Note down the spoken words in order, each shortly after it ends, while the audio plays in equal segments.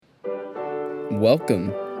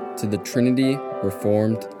Welcome to the Trinity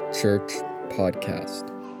Reformed Church podcast.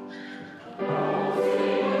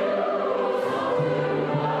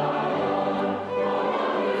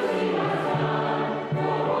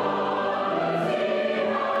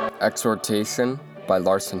 Exhortation by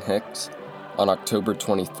Larson Hicks on October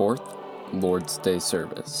 24th, Lord's Day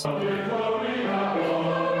service.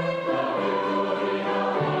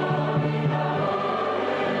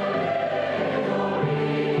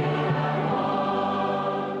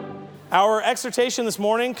 Our exhortation this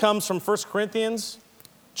morning comes from 1 Corinthians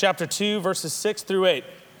chapter 2, verses 6 through 8.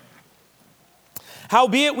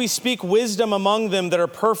 Howbeit we speak wisdom among them that are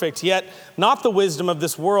perfect, yet not the wisdom of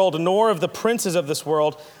this world, nor of the princes of this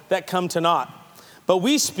world that come to naught. But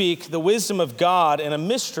we speak the wisdom of God in a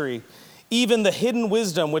mystery, even the hidden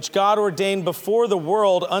wisdom which God ordained before the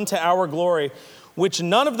world unto our glory, which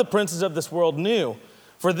none of the princes of this world knew.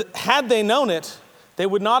 For had they known it, they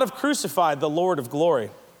would not have crucified the Lord of glory.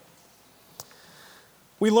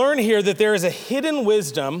 We learn here that there is a hidden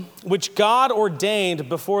wisdom which God ordained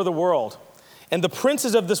before the world. And the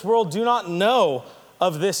princes of this world do not know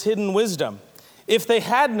of this hidden wisdom. If they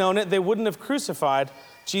had known it, they wouldn't have crucified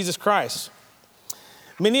Jesus Christ.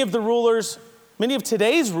 Many of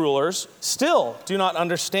today's rulers still do not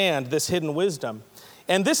understand this hidden wisdom.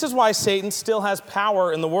 And this is why Satan still has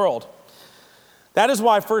power in the world. That is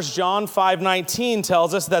why 1 John 5:19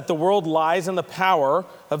 tells us that the world lies in the power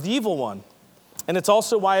of the evil one. And it's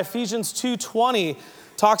also why Ephesians 2:20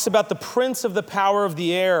 talks about the prince of the power of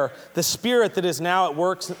the air, the spirit that is now at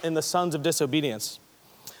work in the sons of disobedience.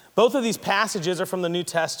 Both of these passages are from the New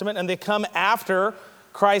Testament, and they come after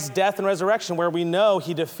Christ's death and resurrection, where we know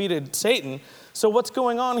he defeated Satan. So what's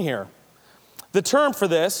going on here? The term for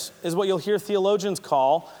this is what you'll hear theologians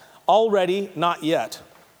call already, not yet.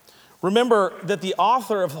 Remember that the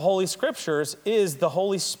author of the Holy Scriptures is the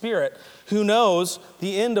Holy Spirit, who knows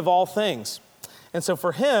the end of all things. And so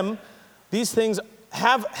for him, these things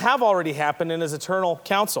have already happened in his eternal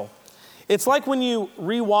counsel. It's like when you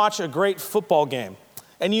rewatch a great football game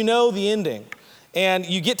and you know the ending and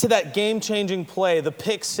you get to that game-changing play, the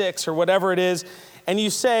pick six or whatever it is, and you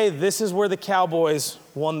say, this is where the Cowboys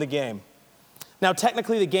won the game. Now,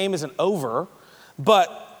 technically the game isn't over,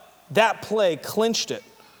 but that play clinched it.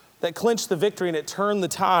 That clinched the victory, and it turned the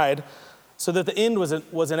tide so that the end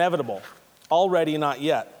was inevitable. Already, not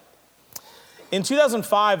yet. In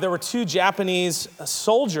 2005, there were two Japanese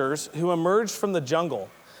soldiers who emerged from the jungle.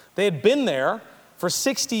 They had been there for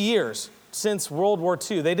 60 years, since World War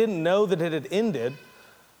II. They didn't know that it had ended,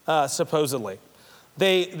 supposedly.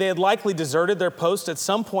 They had likely deserted their post at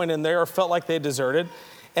some point in there, or felt like they had deserted,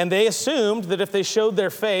 and they assumed that if they showed their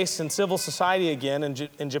face in civil society again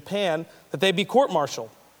in Japan, that they'd be court-martialed.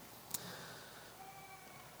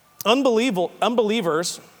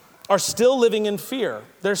 Unbelievers are still living in fear.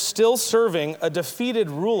 They're still serving a defeated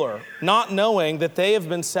ruler, not knowing that they have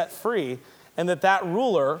been set free and that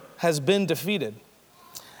ruler has been defeated.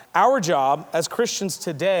 Our job as Christians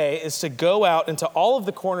today is to go out into all of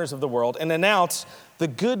the corners of the world and announce the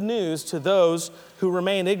good news to those who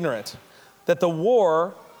remain ignorant, that the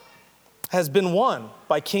war has been won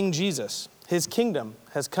by King Jesus. His kingdom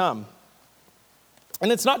has come.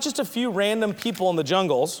 And it's not just a few random people in the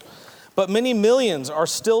jungles, but many millions are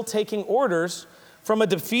still taking orders from a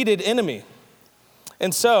defeated enemy.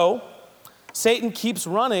 And so, Satan keeps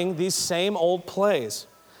running these same old plays.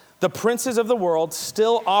 The princes of the world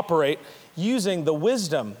still operate using the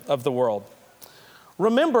wisdom of the world.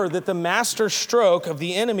 Remember that the master stroke of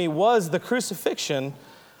the enemy was the crucifixion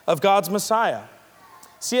of God's Messiah.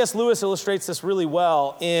 C.S. Lewis illustrates this really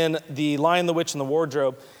well in The Lion, the Witch, and the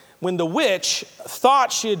Wardrobe. When the witch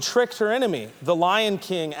thought she had tricked her enemy, the Lion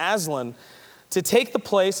King Aslan, to take the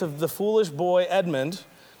place of the foolish boy Edmund,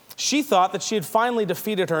 she thought that she had finally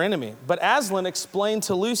defeated her enemy. But Aslan explained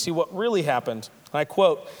to Lucy what really happened. I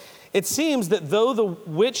quote, it means that though the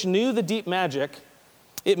witch knew the deep magic,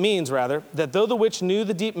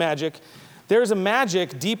 there is a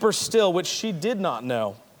magic deeper still which she did not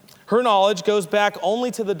know. Her knowledge goes back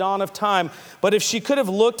only to the dawn of time, but if she could have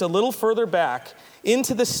looked a little further back,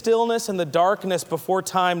 into the stillness and the darkness before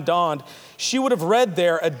time dawned, she would have read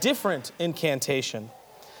there a different incantation.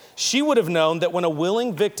 She would have known that when a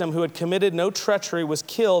willing victim who had committed no treachery was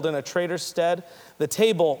killed in a traitor's stead, the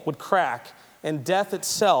table would crack and death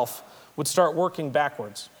itself would start working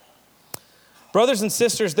backwards. Brothers and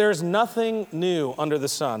sisters, there is nothing new under the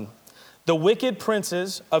sun. The wicked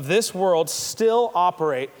princes of this world still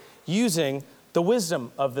operate using the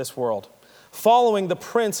wisdom of this world, following the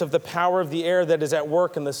prince of the power of the air that is at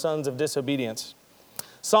work in the sons of disobedience.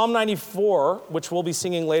 Psalm 94, which we'll be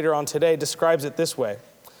singing later on today, describes it this way.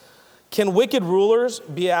 Can wicked rulers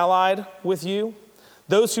be allied with you?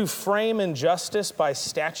 Those who frame injustice by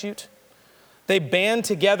statute? They band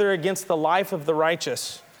together against the life of the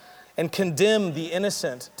righteous and condemn the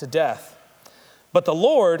innocent to death. But the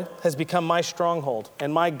Lord has become my stronghold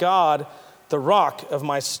and my God, the rock of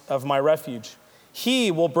my refuge.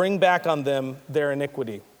 He will bring back on them their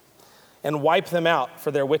iniquity and wipe them out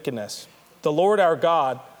for their wickedness. The Lord our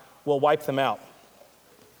God will wipe them out.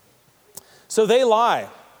 So they lie.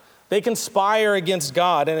 They conspire against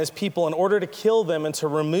God and his people in order to kill them and to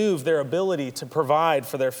remove their ability to provide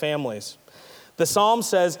for their families. The psalm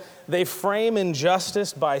says they frame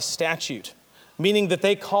injustice by statute, meaning that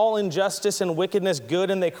they call injustice and wickedness good,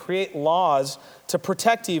 and they create laws to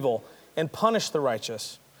protect evil and punish the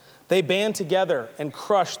righteous. They band together and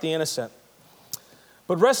crush the innocent.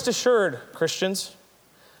 But rest assured, Christians,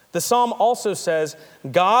 the psalm also says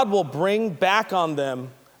God will bring back on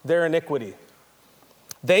them their iniquity.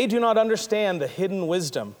 They do not understand the hidden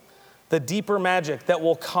wisdom, the deeper magic that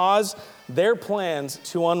will cause their plans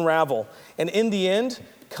to unravel and in the end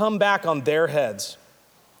come back on their heads.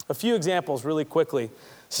 A few examples really quickly.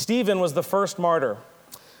 Stephen was the first martyr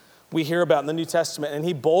we hear about in the New Testament, and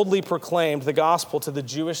he boldly proclaimed the gospel to the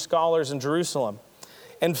Jewish scholars in Jerusalem.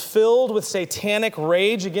 And filled with satanic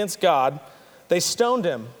rage against God, they stoned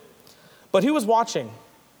him. But who was watching?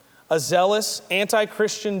 A zealous,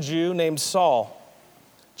 anti-Christian Jew named Saul.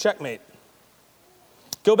 Checkmate.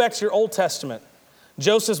 Go back to your Old Testament.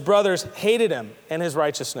 Joseph's brothers hated him and his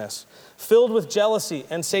righteousness. Filled with jealousy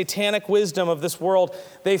and satanic wisdom of this world,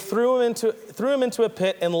 they threw him into a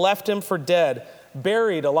pit and left him for dead,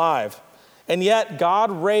 buried alive. And yet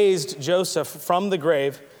God raised Joseph from the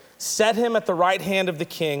grave, set him at the right hand of the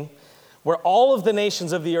king, where all of the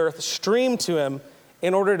nations of the earth streamed to him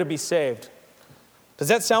in order to be saved. Does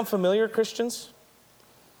that sound familiar, Christians?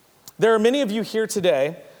 There are many of you here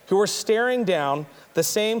today who are staring down the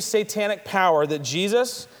same satanic power that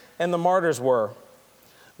Jesus and the martyrs were.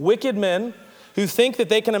 Wicked men who think that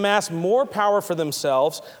they can amass more power for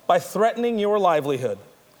themselves by threatening your livelihood.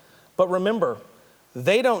 But remember,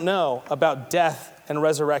 they don't know about death and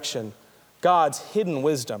resurrection, God's hidden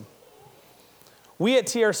wisdom. We at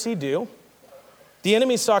TRC do. The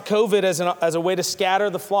enemy saw COVID as a way to scatter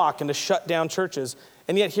the flock and to shut down churches,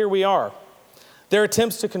 and yet here we are. Their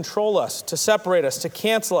attempts to control us, to separate us, to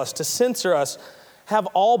cancel us, to censor us have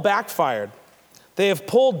all backfired. They have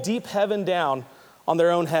pulled deep heaven down on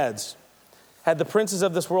their own heads. Had the princes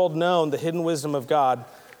of this world known the hidden wisdom of God,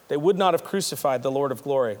 they would not have crucified the Lord of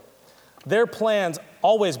glory. Their plans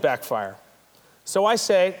always backfire. So I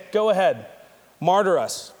say, go ahead, martyr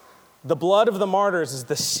us. The blood of the martyrs is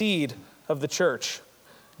the seed of the church.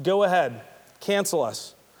 Go ahead, cancel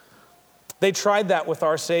us. They tried that with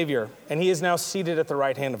our Savior, and he is now seated at the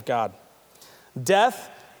right hand of God. Death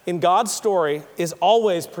in God's story is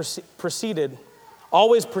always precedes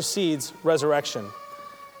resurrection,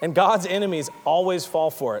 and God's enemies always fall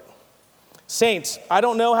for it. Saints, I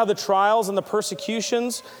don't know how the trials and the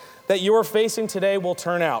persecutions that you are facing today will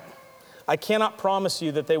turn out. I cannot promise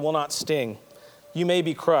you that they will not sting. You may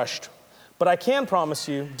be crushed. But I can promise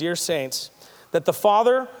you, dear saints, that the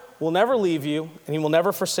Father will never leave you and he will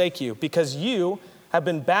never forsake you, because you have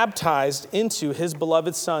been baptized into his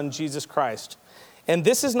beloved Son, Jesus Christ. And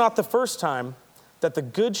this is not the first time that the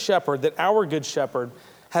Good Shepherd, that our Good Shepherd,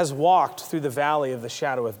 has walked through the valley of the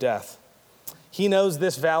shadow of death. He knows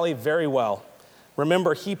this valley very well.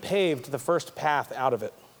 Remember, he paved the first path out of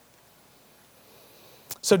it.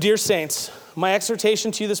 So, dear saints, my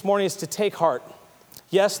exhortation to you this morning is to take heart.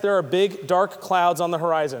 Yes, there are big, dark clouds on the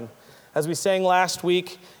horizon. As we sang last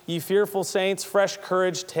week, ye fearful saints, fresh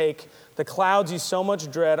courage take. The clouds you so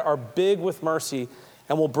much dread are big with mercy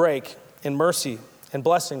and will break in mercy and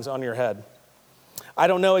blessings on your head. I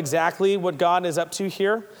don't know exactly what God is up to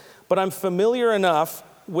here, but I'm familiar enough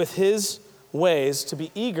with his ways to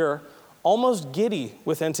be eager, almost giddy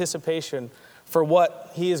with anticipation for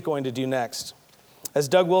what he is going to do next. As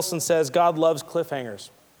Doug Wilson says, God loves cliffhangers.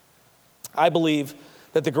 I believe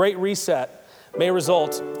that the Great Reset may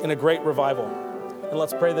result in a great revival. And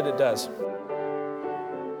let's pray that it does.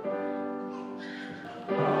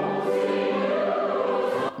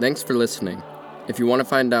 Thanks for listening. If you want to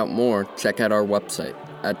find out more, check out our website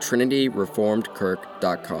at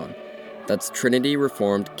trinityreformedkirk.com. That's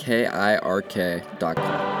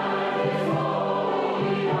trinityreformedkirk.com.